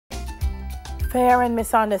Fear and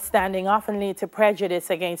misunderstanding often lead to prejudice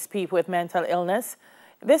against people with mental illness.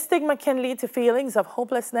 This stigma can lead to feelings of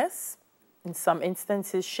hopelessness, in some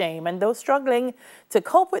instances shame, and those struggling to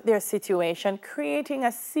cope with their situation, creating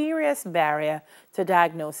a serious barrier to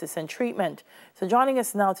diagnosis and treatment. So joining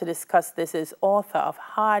us now to discuss this is author of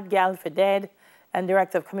Hard Gal for Dead and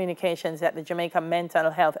Director of Communications at the Jamaica Mental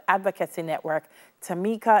Health Advocacy Network,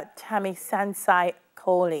 Tami Tsansai.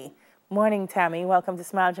 Morning, Tami. Welcome to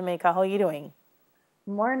Smile Jamaica. How are you doing?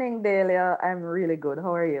 Morning, Delia. I'm really good.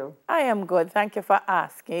 How are you? I am good. Thank you for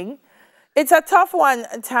asking. It's a tough one,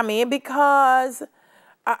 Tami, because,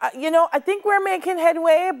 I think we're making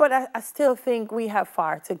headway, but I still think we have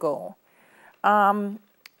far to go.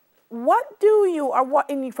 What do you,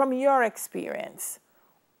 or from your experience,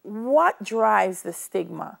 what drives the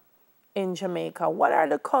stigma in Jamaica? What are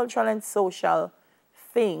the cultural and social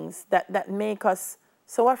things that make us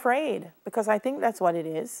so afraid? Because I think that's what it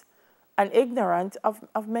is. And ignorant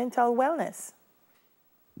of mental wellness.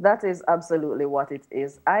 That is absolutely what it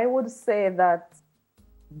is. I would say that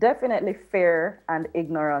definitely fear and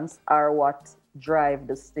ignorance are what drive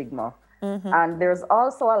the stigma. And there's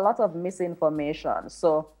also a lot of misinformation.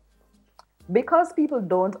 So because people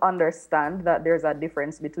don't understand that there's a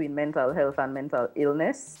difference between mental health and mental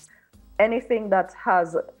illness, anything that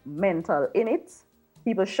has mental in it,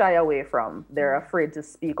 people shy away from. They're afraid to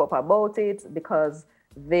speak up about it because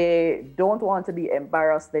they don't want to be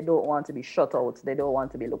embarrassed. They don't want to be shut out. They don't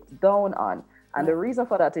want to be looked down on. And the reason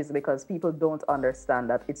for that is because people don't understand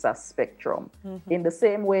that it's a spectrum. In the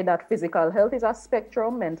same way that physical health is a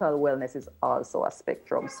spectrum, mental wellness is also a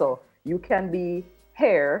spectrum. So you can be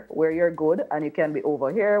here where you're good, and you can be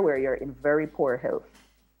over here where you're in very poor health.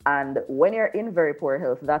 And when you're in very poor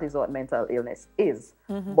health, that is what mental illness is.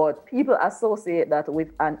 But people associate that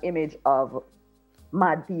with an image of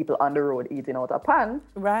mad people on the road eating out a pan.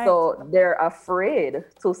 Right. So they're afraid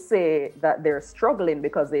to say that they're struggling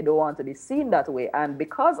because they don't want to be seen that way. And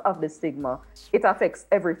because of the stigma, it affects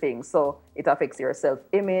everything. So it affects your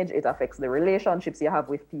self-image, it affects the relationships you have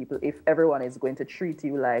with people. If everyone is going to treat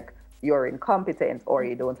you like you're incompetent or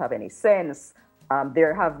you don't have any sense,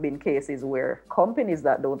 there have been cases where companies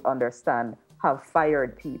that don't understand have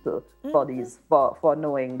fired people for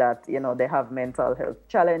knowing that they have mental health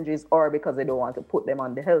challenges, or because they don't want to put them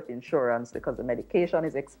on the health insurance because the medication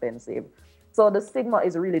is expensive. So the stigma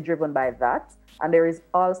is really driven by that, and there is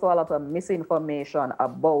also a lot of misinformation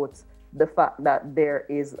about the fact that there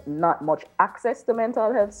is not much access to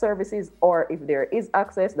mental health services, or if there is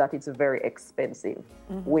access, that it's very expensive,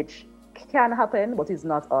 which can happen, but it's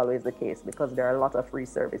not always the case because there are a lot of free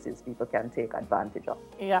services people can take advantage of.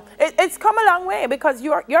 Yeah, it's come a long way because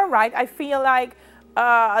you're right. I feel like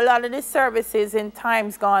a lot of the services in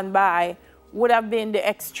times gone by would have been the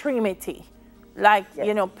extremity. Like,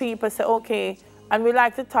 Yes. people say, okay, and we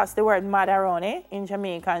like to toss the word mad around in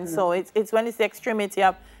Jamaican. So it's when it's the extremity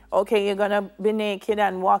of, okay, you're going to be naked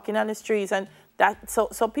and walking on the streets, and that.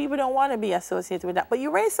 So people don't want to be associated with that. But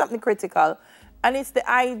you raised something critical, and it's the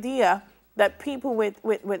idea that people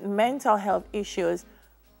with mental health issues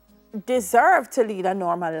deserve to lead a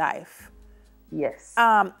normal life. Yes.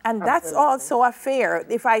 And that's Absolutely. also a fear.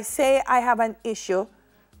 If I say I have an issue,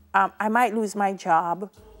 I might lose my job.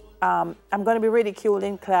 I'm going to be ridiculed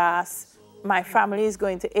in class. My family is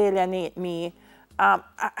going to alienate me.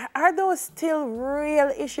 Are those still real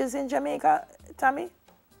issues in Jamaica, Tami?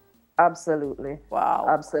 Absolutely. Wow.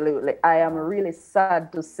 Absolutely. I am really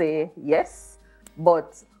sad to say yes,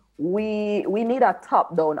 but we need a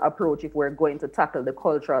top-down approach if we're going to tackle the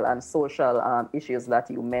cultural and social issues that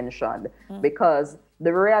you mentioned, because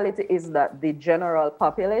the reality is that the general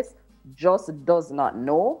populace just does not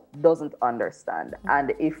know, doesn't understand.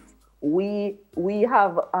 And if we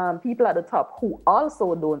have people at the top who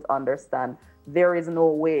also don't understand, there is no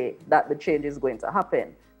way that the change is going to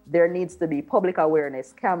happen. There needs to be public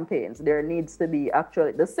awareness campaigns. There needs to be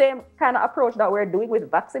actually the same kind of approach that we're doing with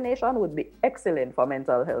vaccination would be excellent for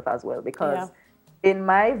mental health as well. Because in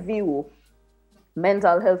my view,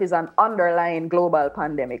 mental health is an underlying global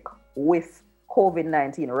pandemic with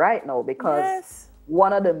COVID-19 right now, because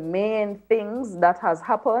one of the main things that has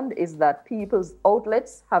happened is that people's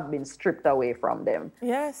outlets have been stripped away from them.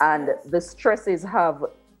 And the stresses have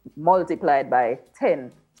multiplied by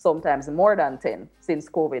 10, sometimes more than 10, since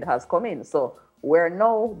COVID has come in. So we're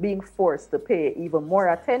now being forced to pay even more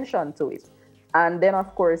attention to it. And then,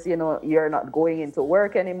 of course, you're not going into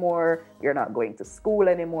work anymore. You're not going to school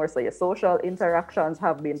anymore. So your social interactions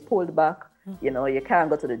have been pulled back. You can't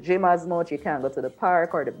go to the gym as much. You can't go to the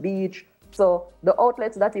park or the beach. So the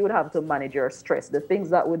outlets that you would have to manage your stress, the things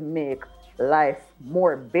that would make life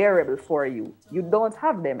more bearable for you, you don't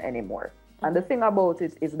have them anymore. And the thing about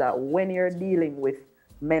it is that when you're dealing with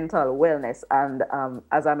mental wellness and,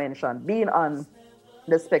 as I mentioned, being on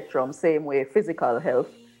the spectrum, same way physical health,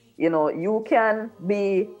 you know, you can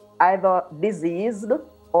be either diseased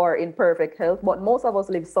or in perfect health, but most of us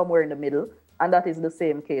live somewhere in the middle, and that is the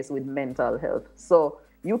same case with mental health. So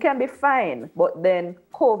you can be fine, but then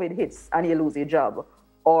COVID hits and you lose your job,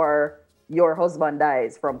 or your husband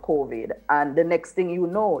dies from COVID, and the next thing you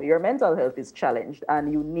know, your mental health is challenged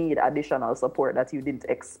and you need additional support that you didn't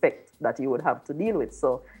expect that you would have to deal with.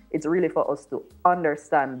 So it's really for us to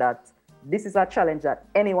understand that this is a challenge that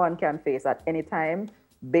anyone can face at any time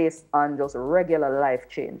based on just regular life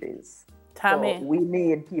changes. Tami, so we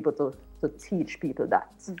need people to teach people that.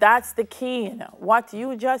 That's the key. You know. What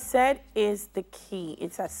you just said is the key.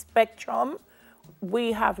 It's a spectrum.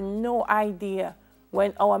 We have no idea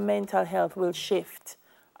when our mental health will shift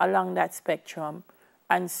along that spectrum.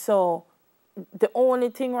 And so the only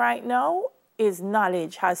thing right now is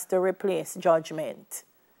knowledge has to replace judgment.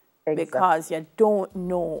 Exactly. Because you don't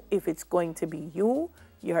know if it's going to be you,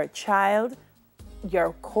 your child,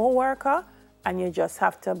 your coworker, and you just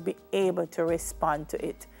have to be able to respond to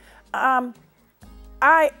it. I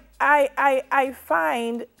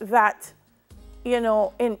find that, you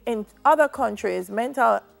know, in other countries,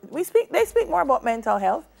 they speak more about mental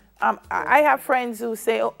health. I have friends who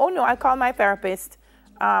say, oh no, I call my therapist.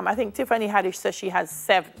 I think Tiffany Haddish says she has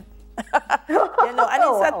 7. You know, and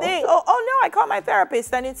it's a thing. Oh no, I call my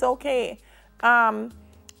therapist and it's okay.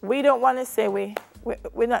 We don't want to say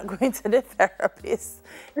we're not going to the therapist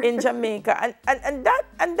in Jamaica, and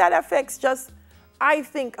that affects just, I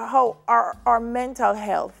think, how our mental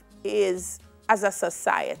health is as a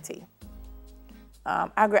society.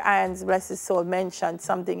 Agri Irons, bless his soul, mentioned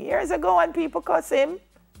something years ago and people cuss him,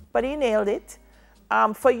 but he nailed it.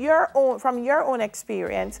 From your own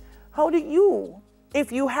experience, how do you,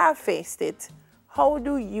 if you have faced it, how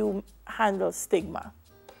do you handle stigma?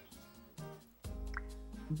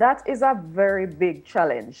 That is a very big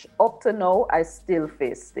challenge. Up to now, I still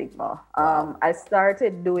face stigma. I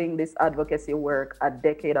started doing this advocacy work a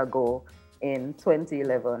decade ago in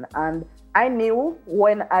 2011. And I knew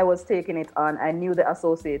when I was taking it on, I knew the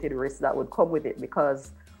associated risks that would come with it,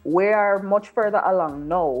 because we are much further along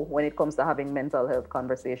now when it comes to having mental health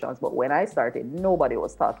conversations. But when I started, nobody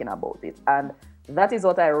was talking about it. And that is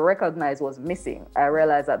what I recognized was missing. I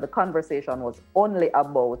realized that the conversation was only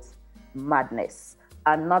about madness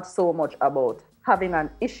and not so much about having an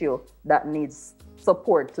issue that needs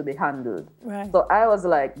support to be handled. Right. So I was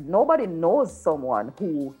like, nobody knows someone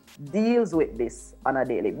who deals with this on a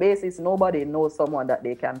daily basis. Nobody knows someone that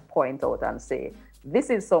they can point out and say, this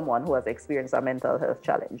is someone who has experienced a mental health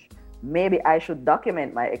challenge. Maybe I should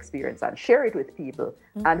document my experience and share it with people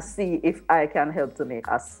and see if I can help to make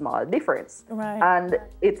a small difference. Right. And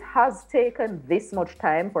it has taken this much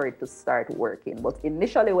time for it to start working. But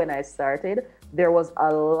initially when I started, there was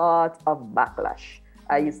a lot of backlash.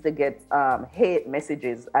 I used to get hate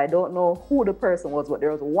messages. I don't know who the person was, but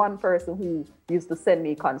there was one person who used to send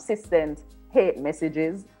me consistent hate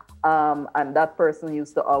messages. And that person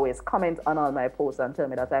used to always comment on all my posts and tell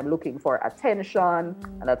me that I'm looking for attention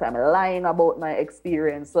and that I'm lying about my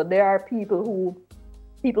experience. So there are people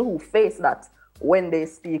who face that when they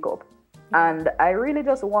speak up. And I really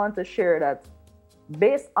just want to share that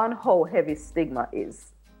based on how heavy stigma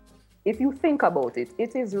is, if you think about it,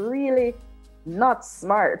 it is really not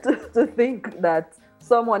smart to think that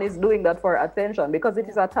someone is doing that for attention, because it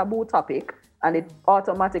is a taboo topic. And it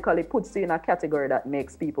automatically puts you in a category that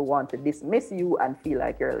makes people want to dismiss you and feel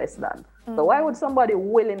like you're less than. So why would somebody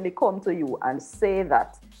willingly come to you and say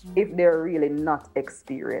that if they're really not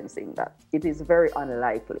experiencing that? It is very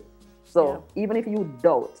unlikely. So even if you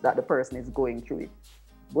doubt that the person is going through it,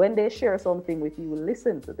 when they share something with you,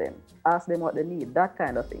 listen to them, ask them what they need, that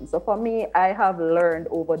kind of thing. So for me, I have learned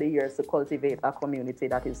over the years to cultivate a community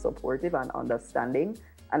that is supportive and understanding,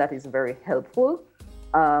 and that is very helpful.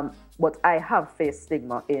 But I have faced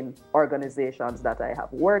stigma in organizations that I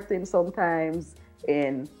have worked in sometimes,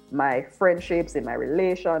 in my friendships, in my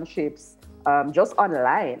relationships, just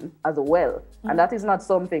online as well. And that is not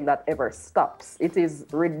something that ever stops. It is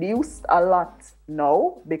reduced a lot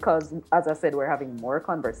now because, as I said, we're having more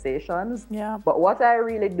conversations. Yeah. But what I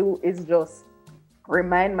really do is just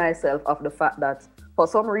remind myself of the fact that for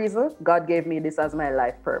some reason, God gave me this as my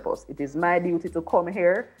life purpose. It is my duty to come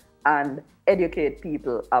here and educate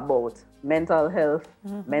people about mental health,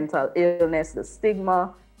 mental illness, the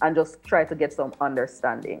stigma, and just try to get some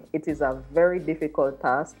understanding. It is a very difficult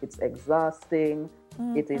task. It's exhausting.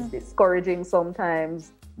 It is discouraging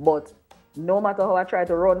sometimes, but no matter how I try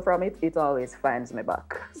to run from it, it always finds me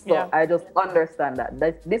back. So Yeah. I just understand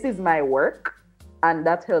that this is my work, and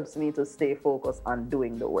that helps me to stay focused on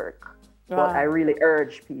doing the work. But Wow. I really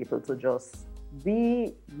urge people to just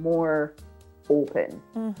be more open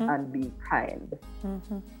and be kind.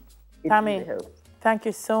 It Tami, really helps. thank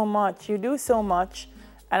you so much. You do so much.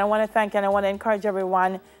 And I want to thank you, and I want to encourage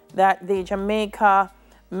everyone that the Jamaica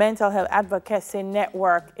Mental Health Advocacy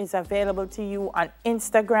Network is available to you on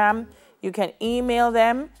Instagram. You can email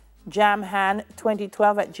them,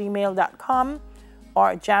 jamhan2012@gmail.com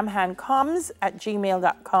or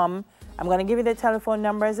jamhancoms@gmail.com. I'm going to give you the telephone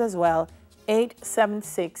numbers as well,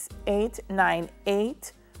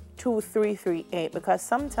 876-898-2338, because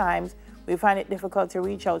sometimes we find it difficult to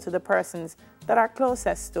reach out to the persons that are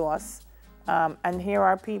closest to us. And here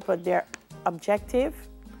are people, they're objective,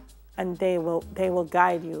 and they will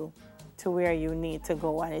guide you to where you need to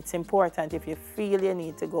go. And it's important, if you feel you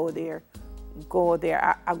need to go there, go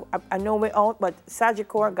there. I know we're out, but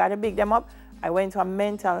Sagicor, gotta big them up. I went to a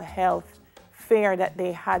mental health fair that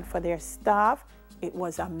they had for their staff. It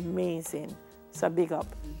was amazing. So big up.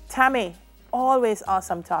 Tami, always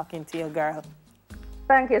awesome talking to you, girl.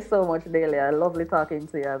 Thank you so much, Delia. Lovely talking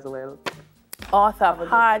to you as well. Author of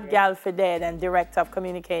Hard Gal for Dead and Director of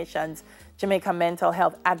Communications, Jamaica Mental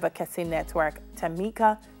Health Advocacy Network, Tami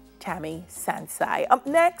Tsansai. Up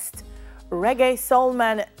next, reggae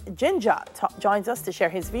soulman Ginger joins us to share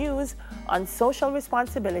his views on social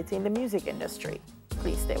responsibility in the music industry.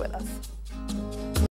 Please stay with us.